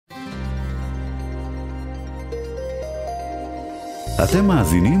אתם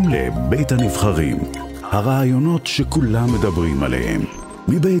מאזינים לבית הנבחרים, הרעיונות שכולם מדברים עליהם,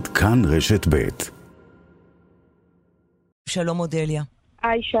 מבית כאן רשת בית. שלום אודליה.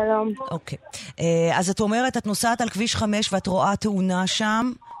 היי, שלום. אוקיי. אז את אומרת, את נוסעת על כביש 5 ואת רואה תאונה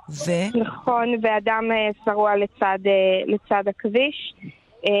שם, נכון, ואדם שרוע לצד הכביש.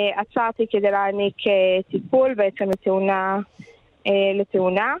 עצרתי כדי להעניק טיפול בעצם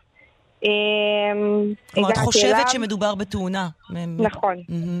לתאונה. כלומר, את חושבת שמדובר בתאונה? נכון,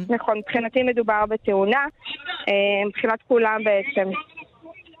 נכון. מבחינתי מדובר בתאונה. מבחינת כולם בעצם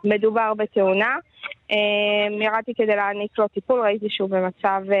מדובר בתאונה. ירדתי כדי להעניק לו טיפול, ראיתי שהוא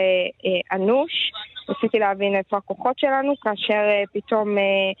במצב אנוש. רציתי להבין איפה הכוחות שלנו, כאשר פתאום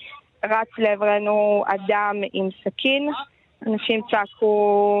רץ לעברנו אדם עם סכין. אנשים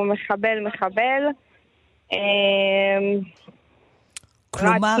צעקו מחבל, מחבל.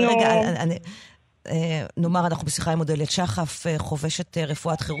 כלומר, רגע, נאמר, אנחנו בשיחה עם אודליה שחף, חובשת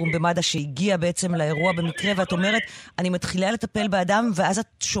רפואת חירום במד"א, שהגיעה בעצם לאירוע במקרה, ואת אומרת, אני מתחילה לטפל באדם, ואז את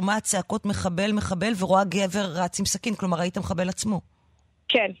שומעת צעקות מחבל, מחבל, ורואה גבר רץ עם סכין, כלומר, ראית מחבל עצמו.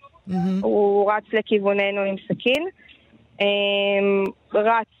 כן, הוא רץ לכיווננו עם סכין.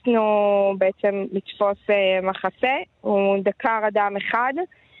 רצנו בעצם לתפוס מחסה, הוא דקר אדם אחד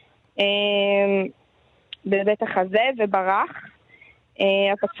בבית החזה וברח.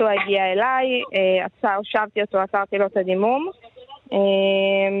 הפצוע הגיע אליי, הושבתי אותו, עצרתי לו את הדימום,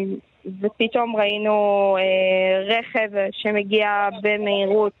 ופתאום ראינו רכב שמגיע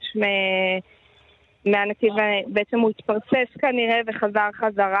במהירות מהנתיב, בעצם הוא התפרסס כנראה וחזר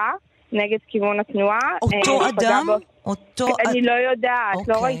חזרה נגד כיוון התנועה. אותו אדם? אני לא יודעת,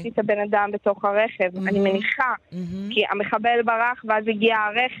 לא ראיתי את הבן אדם בתוך הרכב, אני מניחה, כי המחבל ברח ואז הגיע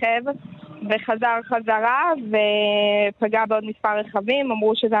הרכב וחזר חזרה ופגע בעוד מספר רכבים,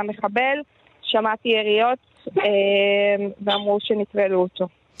 אמרו שזה המחבל, שמעתי יריות ואמרו שנטרלו אותו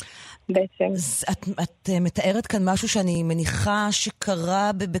בעצם. את מתארת כאן משהו שאני מניחה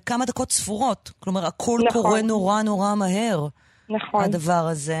שקרה בכמה דקות ספורות, כלומר הכל קורה נורא נורא מהר. נכון. הדבר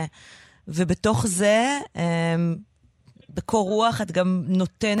הזה. ובתוך זה, בקור רוח את גם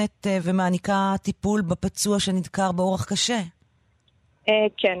נותנת ומעניקה טיפול בפצוע שנדקר באורח קשה.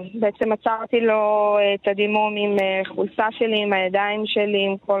 כן, בעצם עצרתי לו את הדימום עם חולצה שלי, עם הידיים שלי,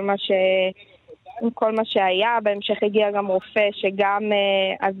 עם כל מה שהיה. בהמשך הגיע גם רופא שגם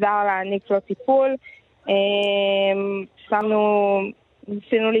עזר להעניק לו טיפול.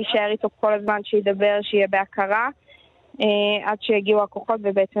 ניסינו להישאר איתו כל הזמן שידבר, שיהיה בהכרה, עד שהגיעו הכוחות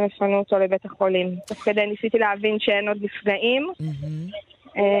ובעצם הפנו אותו לבית החולים. תוך כדי ניסיתי להבין שאין עוד נפגעים.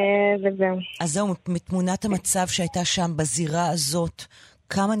 וזהו. אז זהו, מתמונת המצב שהייתה שם בזירה הזאת,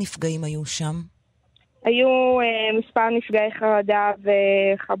 כמה נפגעים היו שם? היו מספר נפגעי חרדה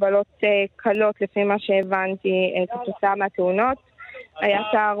וחבלות קלות לפי מה שהבנתי כתוצאה מהתאונות. היה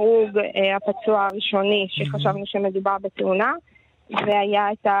את ההרוג, הפצוע הראשוני שחשבנו שמדובר בתאונה, והיה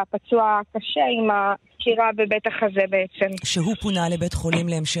את הפצוע הקשה עם הקירה בבית החזה בעצם. שהוא פונה לבית חולים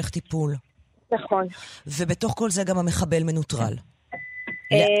להמשך טיפול. נכון. ובתוך כל זה גם המחבל מנוטרל.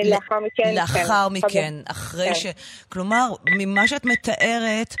 לאחר מכן, אחרי ש... כלומר, ממה שאת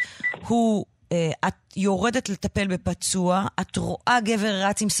מתארת, את יורדת לטפל בפצוע, את רואה גבר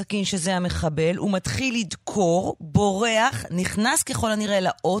רץ עם סכין שזה המחבל, הוא מתחיל לדקור, בורח, נכנס ככל הנראה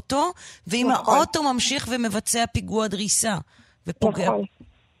לאוטו, ועם האוטו ממשיך ומבצע פיגוע דריסה. ופוגע. נכון.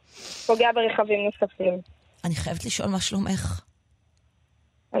 פוגע ברכבים נוספים. אני חייבת לשאול מה שלומך.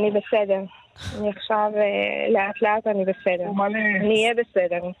 אני בסדר. אני עכשיו לאט לאט אני בסדר. אני אהיה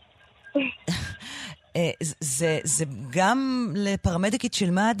בסדר. זה גם לפרמדיקית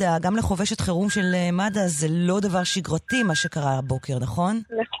של מד"א, גם לחובשת חירום של מד"א, זה לא דבר שגרתי מה שקרה הבוקר, נכון?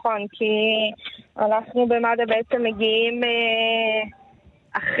 נכון, כי אנחנו במד"א בעצם מגיעים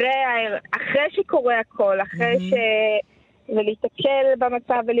אחרי שקורה הכל, אחרי ולהתקל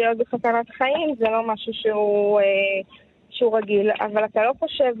במצב ולהיות בסכנת חיים, זה לא משהו שהוא רגיל, אבל אתה לא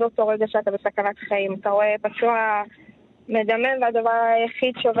חושב באותו רגע שאתה בסכנת חיים, אתה רואה פצוע מדמם, והדבר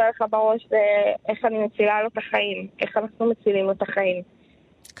היחיד שעובר לך בראש זה איך אני מצילה לו את החיים, איך אנחנו מצילים לו את החיים.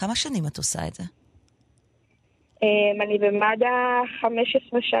 כמה שנים את עושה את זה? אני במד"א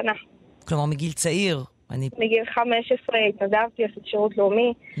 15 שנה. כלומר מגיל צעיר? מגיל 15 התנדבתי, עשיתי שירות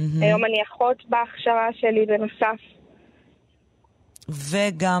לאומי, היום אני אחות בהכשרה שלי בנוסף.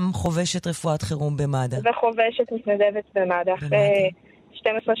 וגם חובשת רפואת חירום במד"א. וחובשת מתנדבת במד"א, אחרי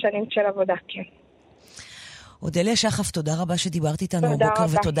 12 שנים של עבודה, כן. אודליה שחף, תודה רבה שדיברת איתנו הבוקר,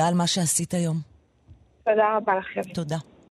 ותודה על מה שעשית היום. תודה רבה לכם. תודה.